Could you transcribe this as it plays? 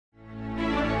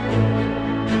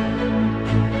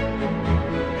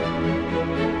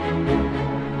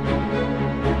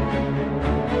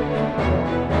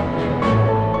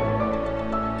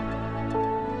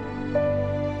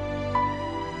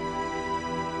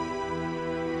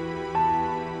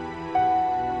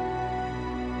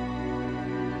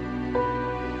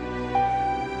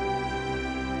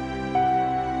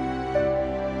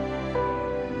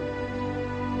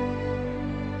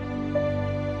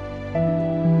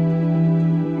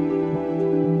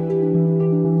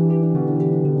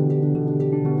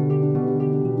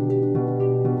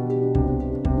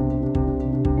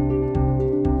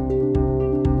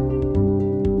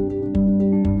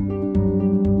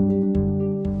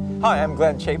Hi, I'm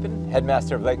Glenn Chapin,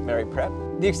 headmaster of Lake Mary Prep.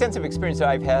 The extensive experience that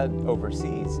I've had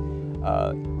overseas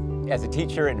as a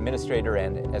teacher and administrator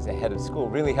and as a head of school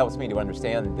really helps me to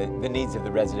understand the needs of the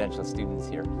residential students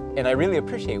here. And I really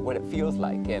appreciate what it feels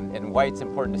like and why it's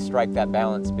important to strike that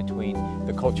balance between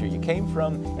the culture you came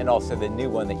from and also the new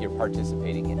one that you're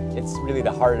participating in. It's really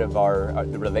the heart of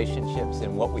the relationships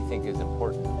and what we think is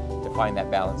important to find that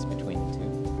balance between the two.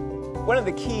 One of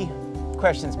the key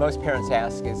questions most parents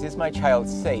ask is my child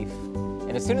safe?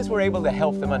 And as soon as we're able to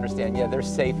help them understand, yeah, they're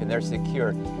safe and they're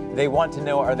secure, they want to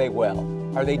know, are they well?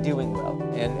 Are they doing well?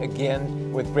 And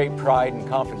again, with great pride and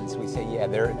confidence, we say, yeah,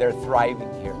 they're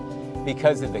thriving here.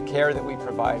 Because of the care that we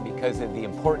provide, because of the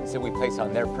importance that we place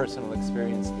on their personal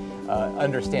experience,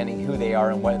 understanding who they are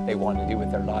and what they want to do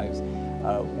with their lives,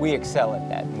 we excel at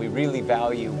that. And we really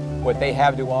value what they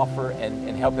have to offer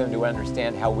and help them to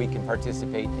understand how we can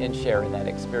participate and share in that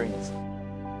experience.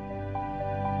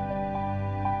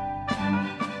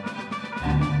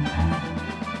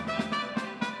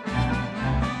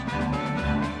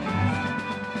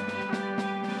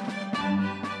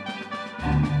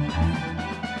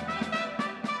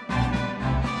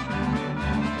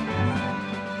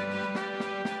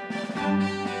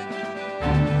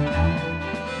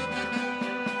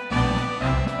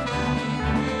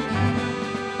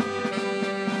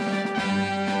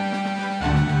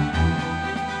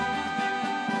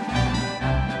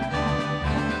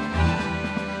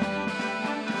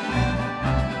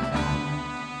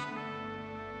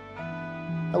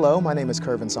 Hello, my name is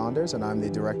Kervin Saunders and I'm the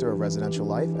Director of Residential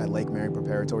Life at Lake Mary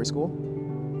Preparatory School.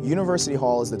 University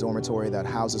Hall is the dormitory that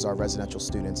houses our residential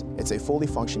students. It's a fully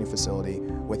functioning facility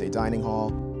with a dining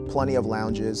hall, plenty of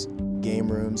lounges, game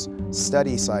rooms,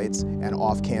 study sites, and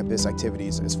off-campus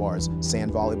activities as far as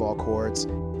sand volleyball courts,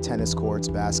 tennis courts,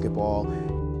 basketball,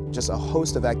 just a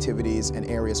host of activities and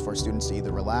areas for students to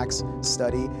either relax,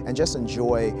 study, and just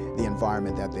enjoy the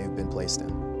environment that they've been placed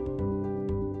in.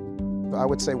 I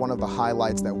would say one of the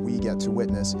highlights that we get to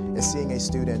witness is seeing a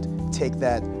student take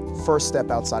that first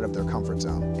step outside of their comfort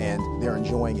zone, and they're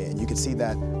enjoying it. And you can see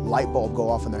that light bulb go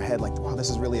off in their head like, wow, this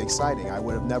is really exciting. I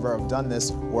would have never have done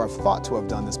this or have thought to have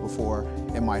done this before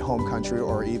in my home country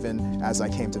or even as I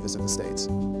came to visit the States.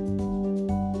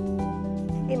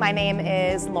 Hey, my name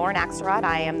is Lauren Axelrod.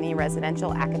 I am the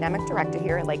Residential Academic Director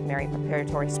here at Lake Mary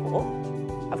Preparatory School.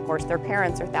 Of course, their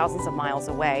parents are thousands of miles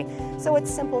away, so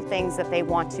it's simple things that they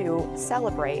want to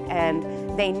celebrate,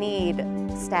 and they need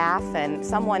staff and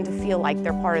someone to feel like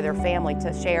they're part of their family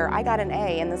to share, I got an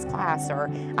A in this class, or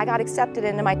I got accepted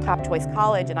into my top choice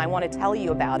college and I want to tell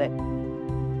you about it.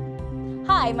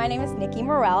 Hi, my name is Nikki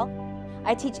Morrell.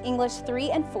 I teach English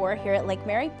 3 and 4 here at Lake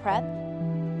Mary Prep.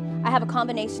 I have a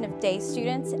combination of day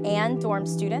students and dorm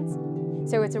students,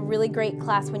 so it's a really great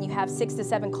class when you have 6 to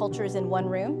 7 cultures in one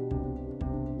room.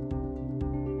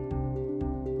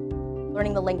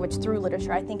 Learning the language through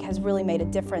literature, I think, has really made a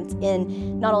difference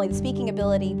in not only the speaking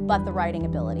ability, but the writing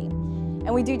ability.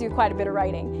 And we do quite a bit of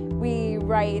writing. We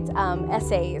write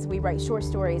essays, we write short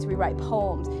stories, we write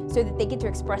poems, so that they get to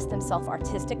express themselves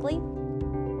artistically.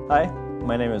 Hi,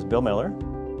 my name is Bill Miller,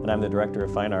 and I'm the Director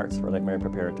of Fine Arts for Lake Mary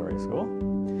Preparatory School.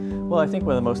 Well, I think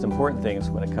one of the most important things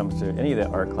when it comes to any of the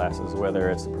art classes, whether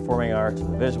it's the performing arts or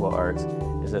the visual arts,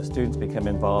 is that students become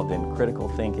involved in critical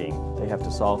thinking. They have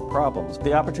to solve problems.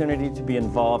 The opportunity to be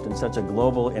involved in such a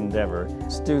global endeavor,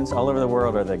 students all over the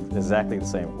world are exactly the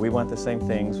same. We want the same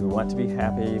things. We want to be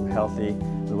happy, healthy.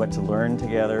 We want to learn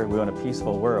together. We want a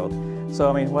peaceful world. So,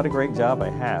 I mean, what a great job I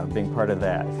have being part of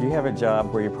that. If you have a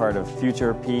job where you're part of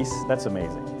future peace, that's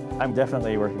amazing. I'm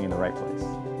definitely working in the right place.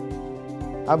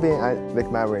 I've been at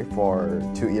Lake Mary for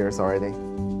 2 years already.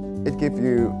 It gives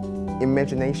you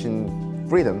imagination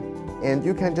freedom, and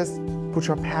you can just put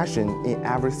your passion in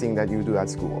everything that you do at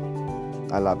school.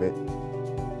 I love it.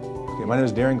 Okay, my name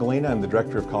is Darren Galena. I'm the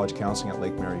Director of College Counseling at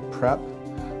Lake Mary Prep.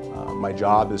 My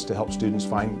job is to help students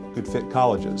find good fit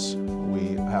colleges.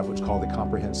 We have what's called a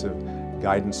comprehensive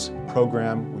guidance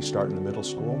program. We start in the middle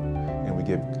school and we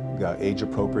give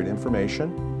age-appropriate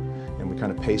information. And we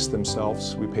kind of pace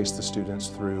themselves. We pace the students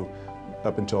through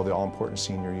up until the all-important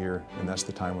senior year, and that's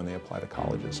the time when they apply to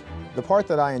colleges. The part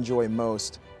that I enjoy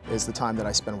most is the time that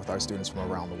I spend with our students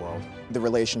from around the world. The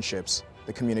relationships,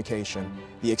 the communication,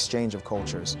 the exchange of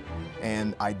cultures,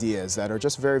 and ideas that are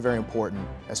just very, very important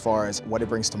as far as what it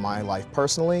brings to my life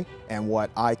personally and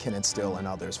what I can instill in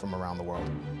others from around the world.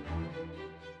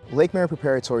 Lake Mary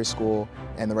Preparatory School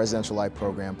and the Residential Life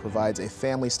program provides a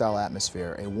family-style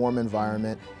atmosphere, a warm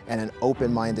environment, and an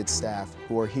open-minded staff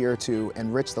who are here to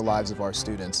enrich the lives of our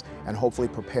students and hopefully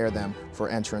prepare them for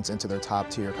entrance into their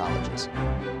top-tier colleges.